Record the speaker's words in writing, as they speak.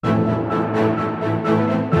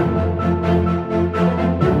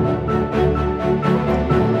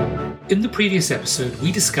In the previous episode,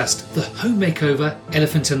 we discussed the home makeover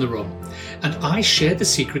elephant in the room, and I shared the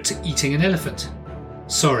secret to eating an elephant.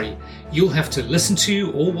 Sorry, you'll have to listen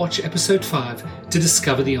to or watch episode 5 to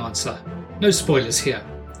discover the answer. No spoilers here.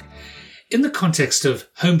 In the context of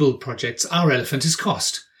home build projects, our elephant is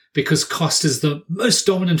cost, because cost is the most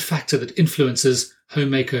dominant factor that influences home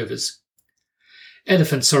makeovers.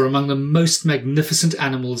 Elephants are among the most magnificent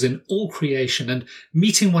animals in all creation, and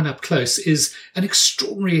meeting one up close is an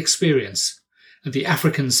extraordinary experience. And the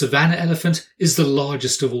African savanna elephant is the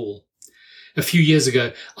largest of all. A few years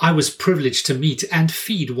ago, I was privileged to meet and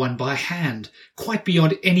feed one by hand, quite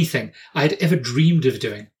beyond anything I had ever dreamed of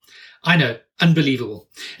doing. I know, unbelievable,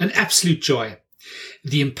 an absolute joy.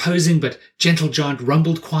 The imposing but gentle giant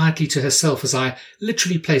rumbled quietly to herself as I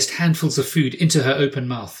literally placed handfuls of food into her open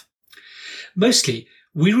mouth. Mostly,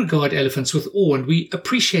 we regard elephants with awe and we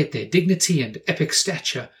appreciate their dignity and epic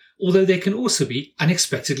stature, although they can also be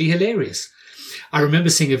unexpectedly hilarious. I remember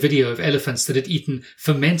seeing a video of elephants that had eaten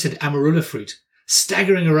fermented amarula fruit,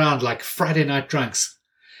 staggering around like Friday night drunks.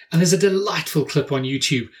 And there's a delightful clip on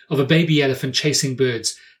YouTube of a baby elephant chasing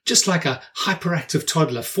birds, just like a hyperactive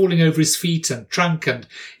toddler falling over his feet and trunk and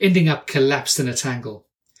ending up collapsed in a tangle.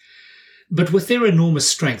 But with their enormous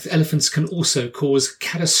strength, elephants can also cause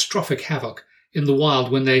catastrophic havoc in the wild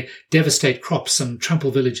when they devastate crops and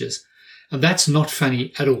trample villages. And that's not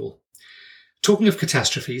funny at all. Talking of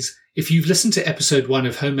catastrophes, if you've listened to episode 1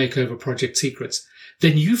 of Home Makeover Project Secrets,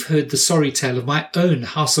 then you've heard the sorry tale of my own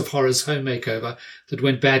House of Horrors home makeover that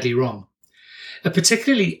went badly wrong. A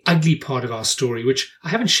particularly ugly part of our story, which I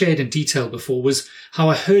haven't shared in detail before, was how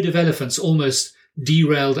a herd of elephants almost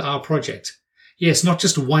derailed our project. Yes, not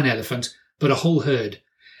just one elephant, but a whole herd.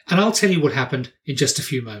 And I'll tell you what happened in just a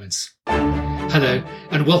few moments. Hello,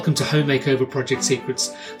 and welcome to Home Makeover Project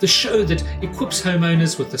Secrets, the show that equips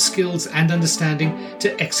homeowners with the skills and understanding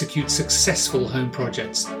to execute successful home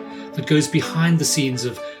projects, that goes behind the scenes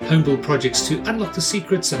of home build projects to unlock the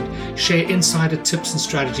secrets and share insider tips and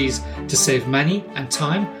strategies to save money and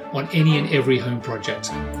time on any and every home project.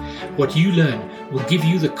 What you learn will give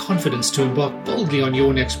you the confidence to embark boldly on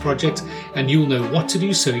your next project, and you'll know what to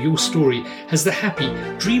do so your story has the happy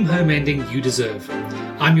dream home ending you deserve.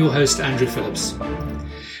 I'm your host, Andrew Phillips.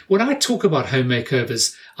 When I talk about home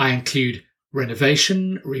makeovers, I include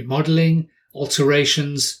renovation, remodeling,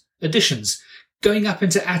 alterations, additions, going up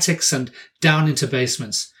into attics and down into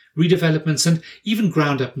basements, redevelopments, and even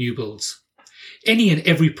ground-up new builds. Any and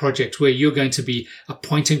every project where you're going to be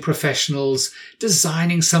appointing professionals,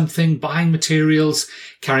 designing something, buying materials,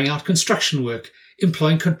 carrying out construction work,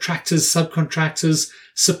 employing contractors, subcontractors,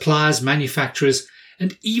 suppliers, manufacturers,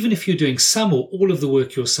 and even if you're doing some or all of the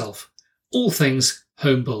work yourself. All things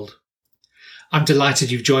home build. I'm delighted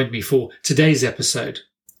you've joined me for today's episode.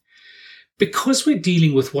 Because we're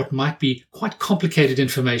dealing with what might be quite complicated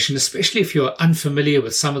information, especially if you're unfamiliar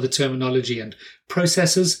with some of the terminology and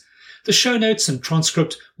processes, the show notes and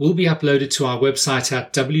transcript will be uploaded to our website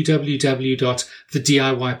at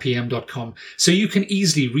www.thediypm.com, so you can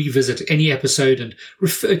easily revisit any episode and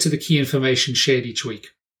refer to the key information shared each week.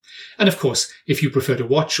 And of course, if you prefer to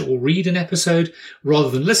watch or read an episode rather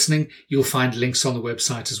than listening, you'll find links on the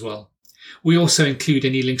website as well. We also include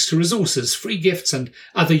any links to resources, free gifts, and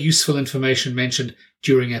other useful information mentioned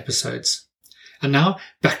during episodes. And now,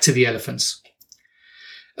 back to the elephants.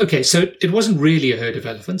 Okay, so it wasn't really a herd of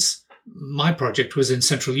elephants. My project was in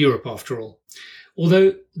Central Europe after all.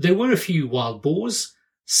 Although there were a few wild boars,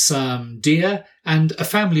 some deer, and a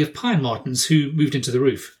family of pine martens who moved into the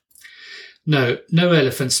roof. No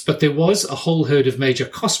elephants, but there was a whole herd of major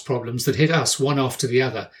cost problems that hit us one after the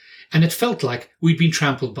other, and it felt like we'd been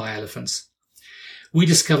trampled by elephants. We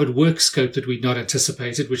discovered work scope that we'd not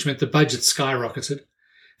anticipated, which meant the budget skyrocketed.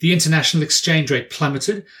 The international exchange rate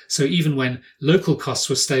plummeted, so even when local costs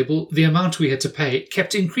were stable, the amount we had to pay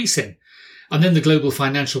kept increasing. And then the global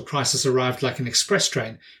financial crisis arrived like an express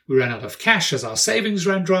train. We ran out of cash as our savings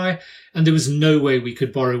ran dry, and there was no way we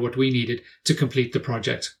could borrow what we needed to complete the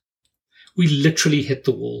project. We literally hit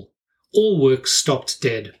the wall. All work stopped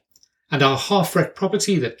dead. And our half-wrecked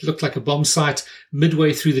property that looked like a bomb site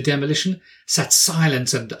midway through the demolition sat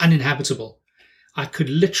silent and uninhabitable. I could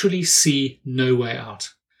literally see no way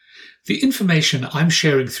out. The information I'm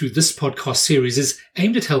sharing through this podcast series is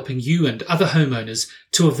aimed at helping you and other homeowners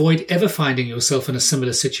to avoid ever finding yourself in a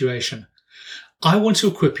similar situation. I want to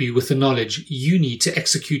equip you with the knowledge you need to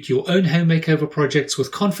execute your own home makeover projects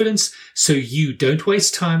with confidence so you don't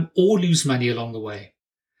waste time or lose money along the way.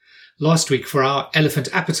 Last week, for our elephant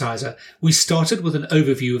appetizer, we started with an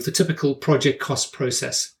overview of the typical project cost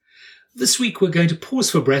process. This week, we're going to pause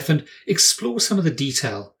for breath and explore some of the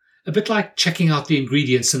detail, a bit like checking out the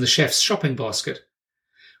ingredients in the chef's shopping basket.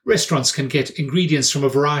 Restaurants can get ingredients from a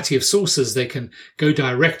variety of sources. They can go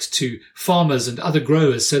direct to farmers and other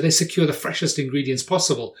growers, so they secure the freshest ingredients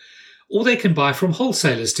possible. Or they can buy from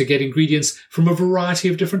wholesalers to get ingredients from a variety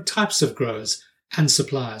of different types of growers and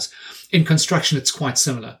suppliers. In construction, it's quite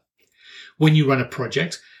similar. When you run a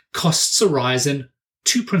project, costs arise in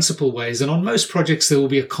two principal ways, and on most projects there will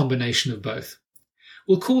be a combination of both.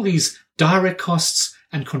 We'll call these direct costs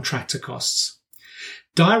and contractor costs.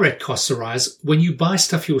 Direct costs arise when you buy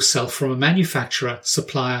stuff yourself from a manufacturer,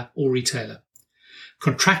 supplier, or retailer.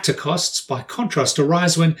 Contractor costs, by contrast,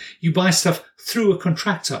 arise when you buy stuff through a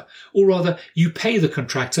contractor, or rather, you pay the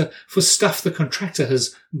contractor for stuff the contractor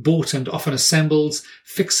has bought and often assembles,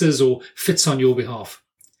 fixes, or fits on your behalf.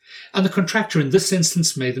 And the contractor in this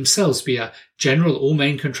instance may themselves be a general or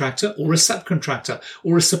main contractor, or a subcontractor,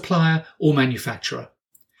 or a supplier or manufacturer.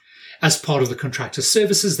 As part of the contractor's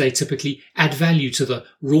services, they typically add value to the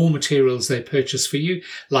raw materials they purchase for you,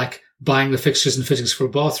 like buying the fixtures and fittings for a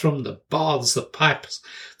bathroom, the baths, the pipes,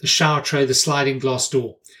 the shower tray, the sliding glass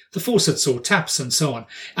door, the faucets or taps, and so on,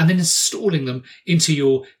 and then installing them into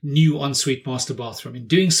your new ensuite master bathroom. In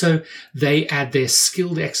doing so, they add their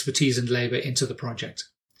skilled expertise and labour into the project.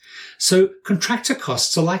 So contractor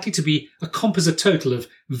costs are likely to be a composite total of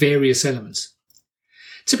various elements.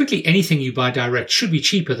 Typically, anything you buy direct should be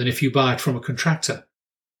cheaper than if you buy it from a contractor.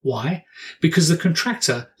 Why? Because the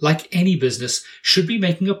contractor, like any business, should be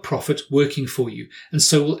making a profit working for you, and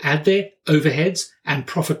so will add their overheads and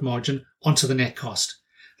profit margin onto the net cost.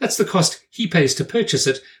 That's the cost he pays to purchase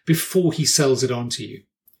it before he sells it on to you.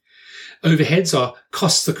 Overheads are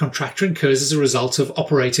costs the contractor incurs as a result of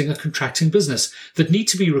operating a contracting business that need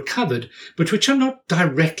to be recovered, but which are not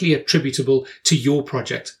directly attributable to your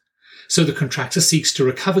project. So the contractor seeks to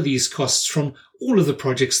recover these costs from all of the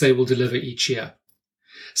projects they will deliver each year.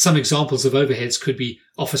 Some examples of overheads could be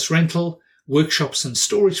office rental, workshops and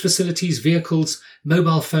storage facilities, vehicles,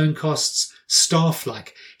 mobile phone costs, staff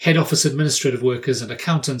like head office administrative workers and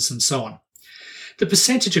accountants, and so on. The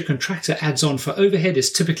percentage a contractor adds on for overhead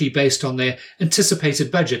is typically based on their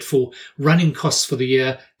anticipated budget for running costs for the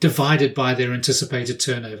year divided by their anticipated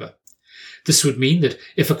turnover. This would mean that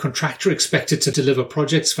if a contractor expected to deliver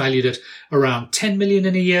projects valued at around 10 million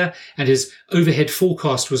in a year and his overhead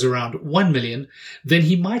forecast was around 1 million, then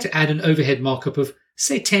he might add an overhead markup of,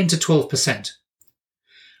 say, 10 to 12%.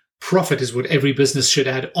 Profit is what every business should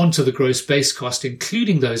add onto the gross base cost,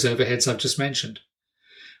 including those overheads I've just mentioned.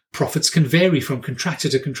 Profits can vary from contractor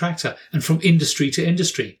to contractor and from industry to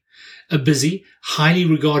industry. A busy, highly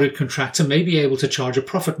regarded contractor may be able to charge a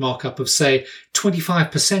profit markup of, say,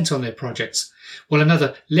 25% on their projects, while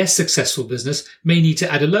another less successful business may need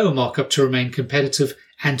to add a lower markup to remain competitive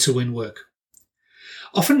and to win work.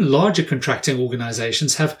 Often larger contracting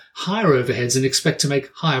organizations have higher overheads and expect to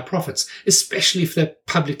make higher profits, especially if they're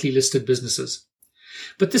publicly listed businesses.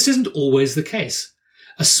 But this isn't always the case.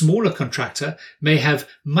 A smaller contractor may have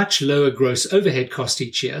much lower gross overhead cost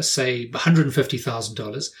each year, say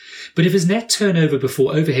 $150,000, but if his net turnover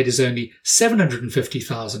before overhead is only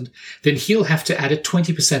 $750,000, then he'll have to add a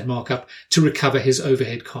 20% markup to recover his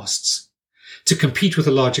overhead costs. To compete with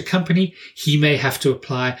a larger company, he may have to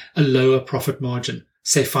apply a lower profit margin,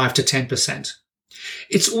 say 5 to 10%.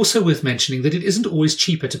 It's also worth mentioning that it isn't always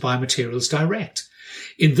cheaper to buy materials direct.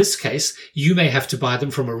 In this case, you may have to buy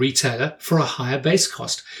them from a retailer for a higher base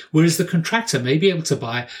cost, whereas the contractor may be able to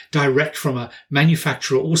buy direct from a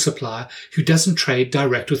manufacturer or supplier who doesn't trade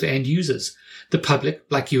direct with end users, the public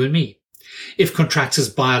like you and me. If contractors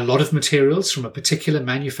buy a lot of materials from a particular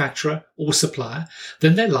manufacturer or supplier,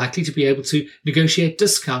 then they're likely to be able to negotiate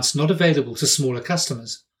discounts not available to smaller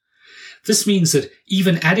customers. This means that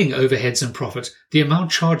even adding overheads and profit, the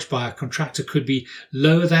amount charged by a contractor could be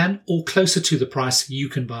lower than or closer to the price you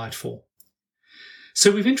can buy it for.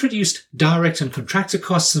 So we've introduced direct and contractor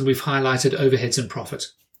costs, and we've highlighted overheads and profit.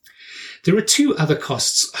 There are two other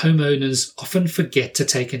costs homeowners often forget to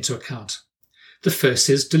take into account. The first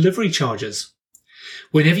is delivery charges.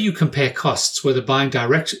 Whenever you compare costs, whether buying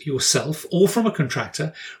direct yourself or from a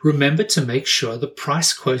contractor, remember to make sure the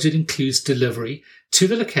price quoted includes delivery to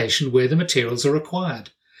the location where the materials are required.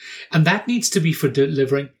 And that needs to be for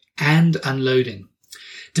delivering and unloading.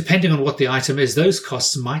 Depending on what the item is, those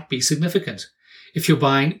costs might be significant. If you're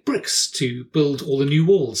buying bricks to build all the new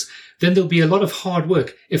walls, then there'll be a lot of hard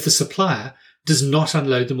work if the supplier does not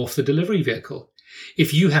unload them off the delivery vehicle.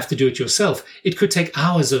 If you have to do it yourself, it could take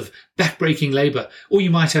hours of back-breaking labour, or you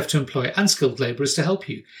might have to employ unskilled labourers to help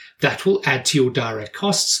you. That will add to your direct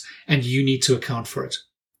costs, and you need to account for it.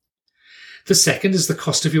 The second is the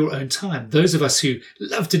cost of your own time. Those of us who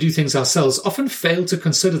love to do things ourselves often fail to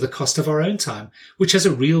consider the cost of our own time, which has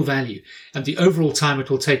a real value, and the overall time it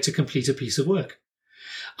will take to complete a piece of work.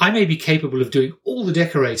 I may be capable of doing all the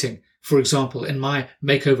decorating, for example, in my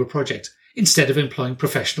makeover project, instead of employing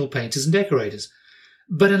professional painters and decorators.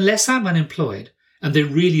 But unless I'm unemployed, and there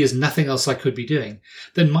really is nothing else I could be doing,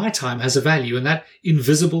 then my time has a value, and that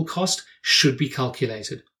invisible cost should be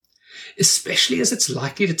calculated. Especially as it's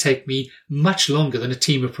likely to take me much longer than a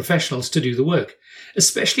team of professionals to do the work,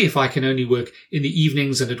 especially if I can only work in the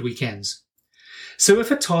evenings and at weekends. So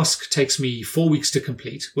if a task takes me 4 weeks to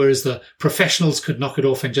complete, whereas the professionals could knock it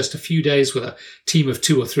off in just a few days with a team of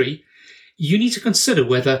 2 or 3, you need to consider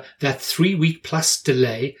whether that 3-week plus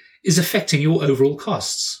delay is affecting your overall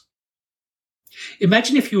costs.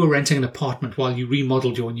 Imagine if you were renting an apartment while you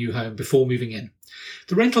remodeled your new home before moving in.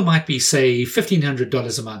 The rental might be, say,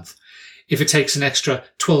 $1,500 a month. If it takes an extra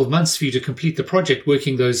 12 months for you to complete the project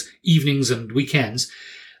working those evenings and weekends,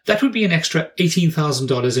 that would be an extra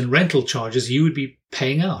 $18,000 in rental charges you would be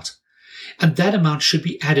paying out. And that amount should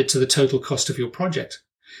be added to the total cost of your project.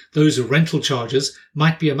 Those rental charges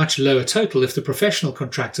might be a much lower total if the professional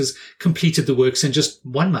contractors completed the works in just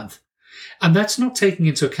 1 month. And that's not taking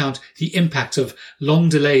into account the impact of long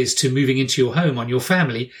delays to moving into your home on your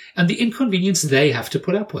family and the inconvenience they have to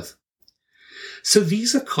put up with. So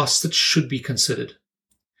these are costs that should be considered.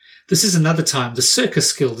 This is another time the circus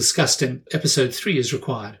skill discussed in episode 3 is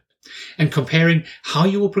required. And comparing how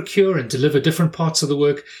you will procure and deliver different parts of the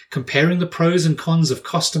work, comparing the pros and cons of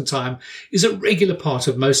cost and time, is a regular part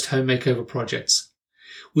of most home makeover projects.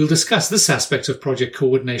 We'll discuss this aspect of project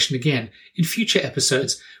coordination again in future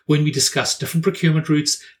episodes when we discuss different procurement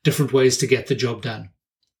routes, different ways to get the job done.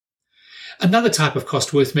 Another type of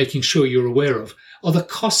cost worth making sure you're aware of are the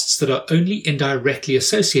costs that are only indirectly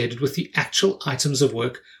associated with the actual items of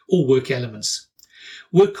work or work elements.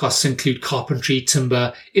 Work costs include carpentry,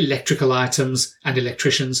 timber, electrical items and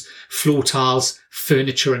electricians, floor tiles,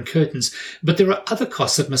 furniture and curtains, but there are other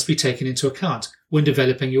costs that must be taken into account when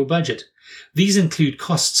developing your budget. These include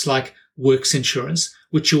costs like works insurance,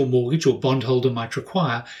 which your mortgage or bondholder might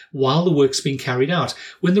require while the work's being carried out,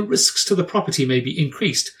 when the risks to the property may be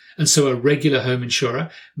increased, and so a regular home insurer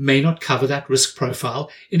may not cover that risk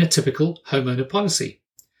profile in a typical homeowner policy.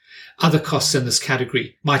 Other costs in this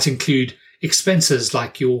category might include expenses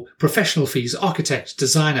like your professional fees, architect,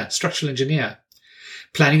 designer, structural engineer,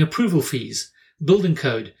 planning approval fees, building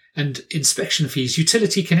code and inspection fees,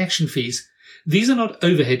 utility connection fees. These are not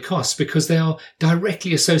overhead costs because they are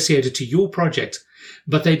directly associated to your project,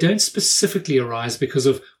 but they don't specifically arise because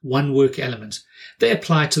of one work element. They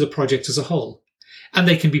apply to the project as a whole, and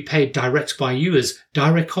they can be paid direct by you as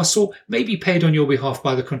direct costs or may be paid on your behalf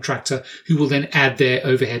by the contractor, who will then add their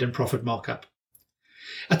overhead and profit markup.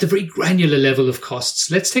 At the very granular level of costs,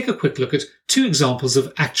 let's take a quick look at 2 examples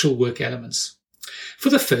of actual work elements. For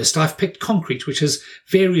the first, I've picked concrete, which has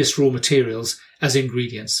various raw materials as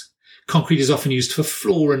ingredients. Concrete is often used for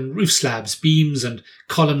floor and roof slabs, beams and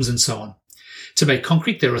columns and so on. To make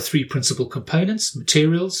concrete, there are 3 principal components: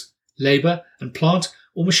 materials, labour and plant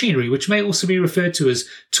or machinery, which may also be referred to as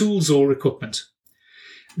tools or equipment.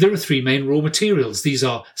 There are 3 main raw materials. These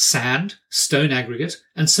are sand, stone aggregate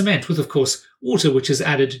and cement, with of course water, which is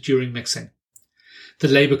added during mixing. The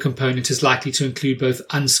labour component is likely to include both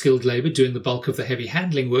unskilled labour doing the bulk of the heavy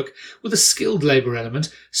handling work, with a skilled labour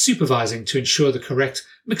element supervising to ensure the correct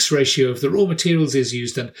mix ratio of the raw materials is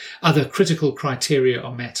used and other critical criteria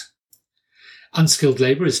are met. Unskilled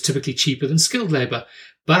labour is typically cheaper than skilled labour,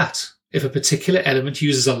 but if a particular element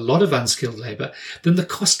uses a lot of unskilled labour, then the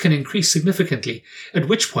cost can increase significantly, at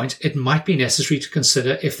which point it might be necessary to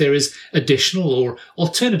consider if there is additional or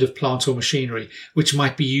alternative plant or machinery which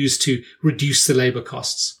might be used to reduce the labour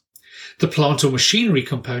costs. The plant or machinery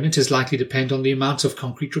component is likely to depend on the amount of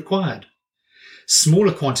concrete required.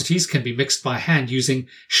 Smaller quantities can be mixed by hand using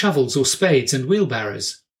shovels or spades and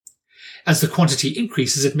wheelbarrows. As the quantity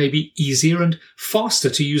increases, it may be easier and faster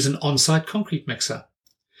to use an on-site concrete mixer.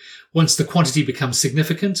 Once the quantity becomes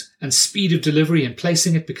significant and speed of delivery and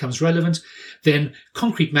placing it becomes relevant, then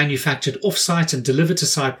concrete manufactured off-site and delivered to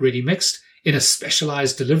site ready mixed in a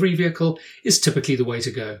specialized delivery vehicle is typically the way to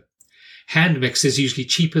go. Hand mix is usually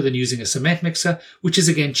cheaper than using a cement mixer, which is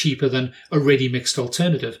again cheaper than a ready mixed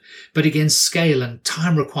alternative, but again scale and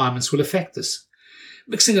time requirements will affect this.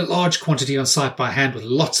 Mixing a large quantity on site by hand with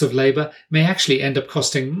lots of labour may actually end up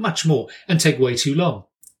costing much more and take way too long.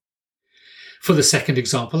 For the second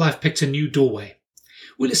example, I've picked a new doorway.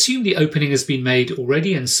 We'll assume the opening has been made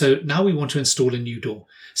already, and so now we want to install a new door.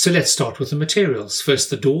 So let's start with the materials.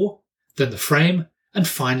 First the door, then the frame, and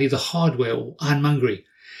finally the hardware or ironmongery.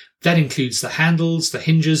 That includes the handles, the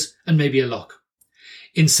hinges, and maybe a lock.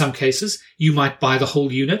 In some cases, you might buy the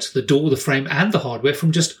whole unit, the door, the frame, and the hardware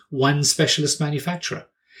from just one specialist manufacturer.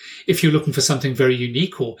 If you're looking for something very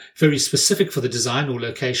unique or very specific for the design or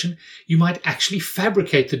location, you might actually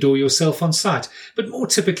fabricate the door yourself on site, but more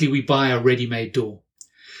typically we buy a ready-made door.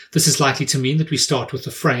 This is likely to mean that we start with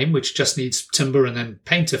the frame, which just needs timber and then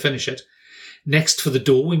paint to finish it. Next, for the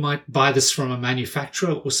door, we might buy this from a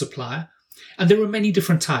manufacturer or supplier, and there are many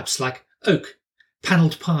different types like oak,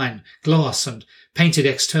 panelled pine, glass, and painted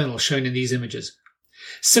external shown in these images.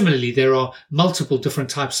 Similarly, there are multiple different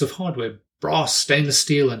types of hardware, brass, stainless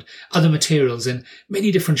steel, and other materials in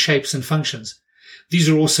many different shapes and functions. These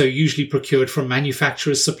are also usually procured from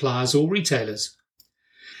manufacturers, suppliers, or retailers.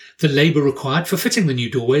 The labour required for fitting the new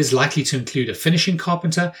doorway is likely to include a finishing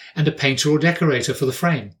carpenter and a painter or decorator for the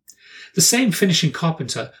frame. The same finishing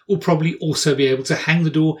carpenter will probably also be able to hang the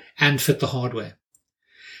door and fit the hardware.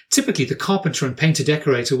 Typically, the carpenter and painter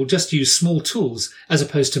decorator will just use small tools as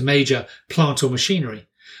opposed to major plant or machinery.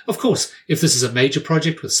 Of course, if this is a major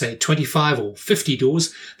project with, say, 25 or 50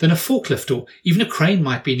 doors, then a forklift or even a crane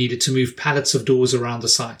might be needed to move pallets of doors around the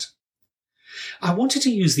site. I wanted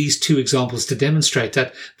to use these two examples to demonstrate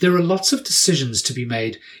that there are lots of decisions to be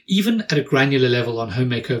made, even at a granular level on home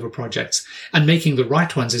makeover projects, and making the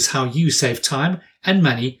right ones is how you save time and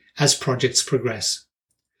money as projects progress.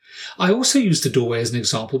 I also used the doorway as an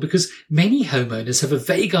example because many homeowners have a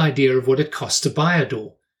vague idea of what it costs to buy a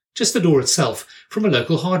door, just the door itself, from a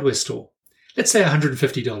local hardware store. Let's say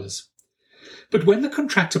 $150. But when the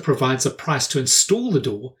contractor provides a price to install the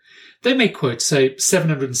door, they may quote, say,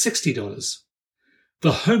 $760.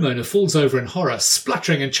 The homeowner falls over in horror,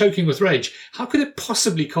 spluttering and choking with rage. How could it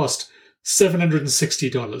possibly cost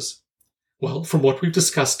 $760? Well, from what we've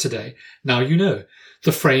discussed today, now you know.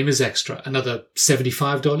 The frame is extra, another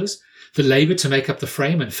 $75. The labour to make up the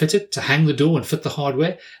frame and fit it, to hang the door and fit the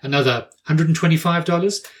hardware, another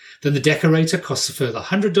 $125. Then the decorator costs a further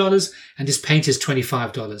 $100 and his paint is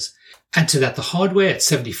 $25. Add to that the hardware at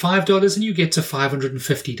 $75 and you get to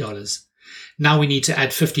 $550. Now we need to add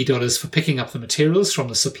 $50 for picking up the materials from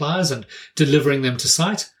the suppliers and delivering them to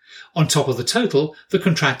site. On top of the total, the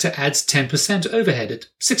contractor adds 10% overhead at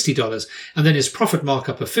 $60, and then his profit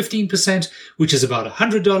markup of 15%, which is about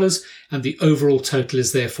 $100, and the overall total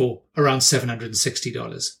is therefore around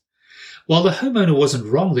 $760. While the homeowner wasn't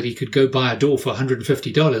wrong that he could go buy a door for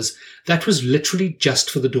 $150, that was literally just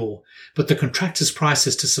for the door, but the contractor's price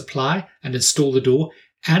is to supply and install the door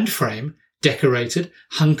and frame, decorated,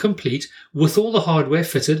 hung complete, with all the hardware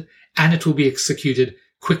fitted, and it will be executed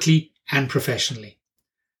quickly and professionally.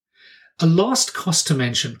 A last cost to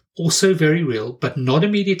mention, also very real but not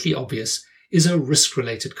immediately obvious, is a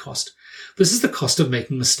risk-related cost. This is the cost of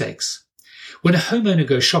making mistakes. When a homeowner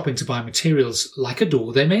goes shopping to buy materials like a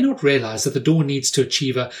door, they may not realize that the door needs to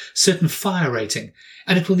achieve a certain fire rating,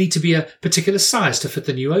 and it will need to be a particular size to fit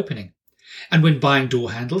the new opening. And when buying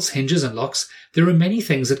door handles, hinges and locks, there are many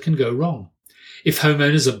things that can go wrong. If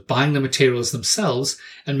homeowners are buying the materials themselves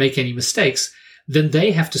and make any mistakes, then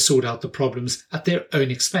they have to sort out the problems at their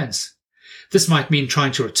own expense. This might mean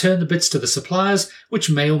trying to return the bits to the suppliers, which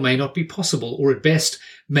may or may not be possible, or at best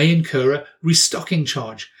may incur a restocking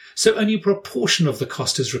charge, so only a proportion of the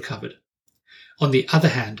cost is recovered. On the other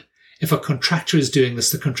hand, if a contractor is doing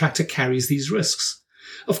this, the contractor carries these risks.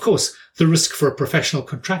 Of course, the risk for a professional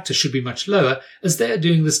contractor should be much lower, as they are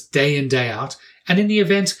doing this day in, day out, and in the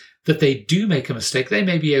event that they do make a mistake, they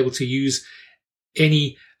may be able to use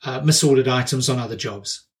any misordered items on other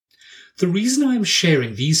jobs. The reason I am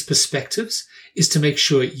sharing these perspectives is to make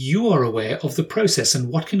sure you are aware of the process and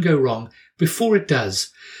what can go wrong before it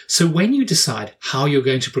does. So when you decide how you're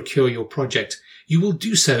going to procure your project, you will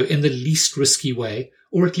do so in the least risky way,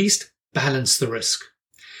 or at least balance the risk.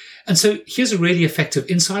 And so here's a really effective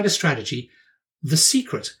insider strategy. The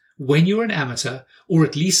secret, when you're an amateur or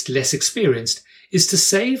at least less experienced, is to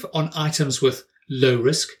save on items with low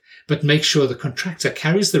risk, but make sure the contractor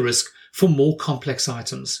carries the risk for more complex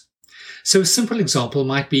items. So a simple example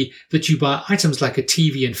might be that you buy items like a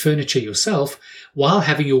TV and furniture yourself while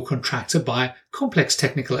having your contractor buy complex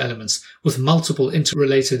technical elements with multiple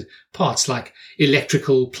interrelated parts like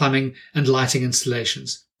electrical, plumbing, and lighting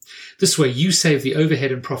installations. This way you save the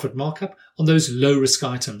overhead and profit markup on those low-risk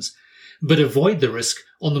items, but avoid the risk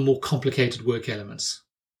on the more complicated work elements.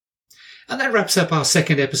 And that wraps up our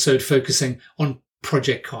second episode focusing on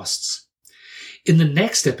project costs. In the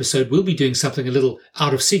next episode, we'll be doing something a little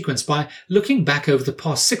out of sequence by looking back over the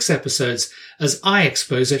past 6 episodes as I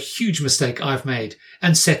expose a huge mistake I've made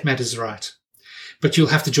and set matters right. But you'll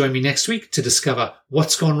have to join me next week to discover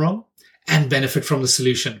what's gone wrong and benefit from the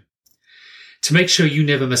solution. To make sure you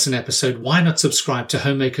never miss an episode, why not subscribe to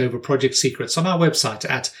Home Makeover Project Secrets on our website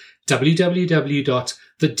at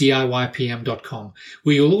www.thediypm.com,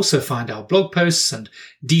 where you'll also find our blog posts and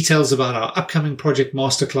details about our upcoming project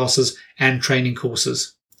masterclasses and training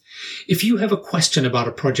courses. If you have a question about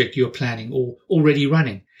a project you're planning or already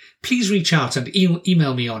running, please reach out and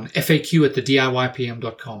email me on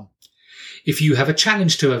faq@thediypm.com. If you have a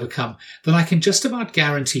challenge to overcome, then I can just about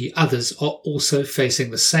guarantee others are also facing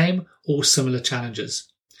the same or similar challenges.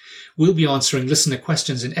 We'll be answering listener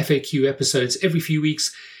questions in FAQ episodes every few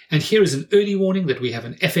weeks, and here is an early warning that we have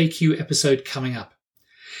an FAQ episode coming up.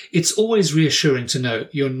 It's always reassuring to know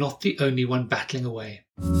you're not the only one battling away.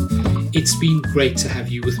 It's been great to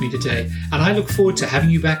have you with me today, and I look forward to having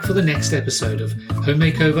you back for the next episode of Home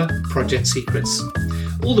Makeover Project Secrets.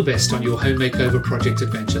 All the best on your home makeover project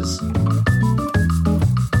adventures.